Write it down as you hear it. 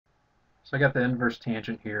So I got the inverse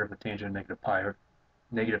tangent here of the tangent of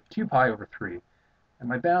negative 2 pi over 3. And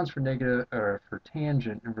my bounds for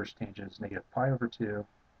tangent, inverse tangent, is negative pi over 2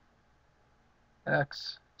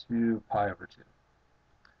 x to pi over 2.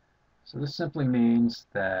 So this simply means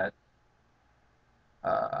that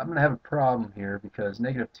I'm going to have a problem here because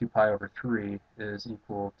negative 2 pi over 3 is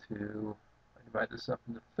equal to, I divide this up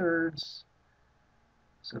into thirds,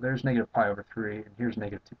 so there's negative pi over 3, and here's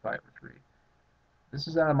negative 2 pi over 3. This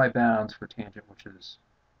is out of my bounds for tangent, which is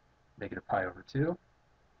negative pi over 2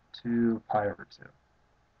 to pi over 2.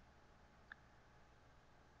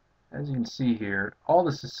 As you can see here, all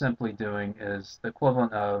this is simply doing is the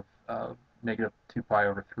equivalent of negative 2 pi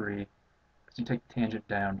over 3, because you take the tangent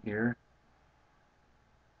down here.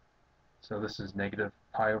 So this is negative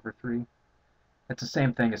pi over 3. It's the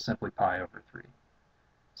same thing as simply pi over 3.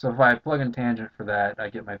 So if I plug in tangent for that, I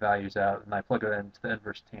get my values out, and I plug it into the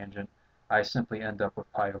inverse tangent, I simply end up with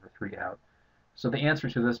pi over 3 out. So the answer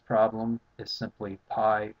to this problem is simply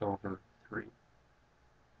pi over 3.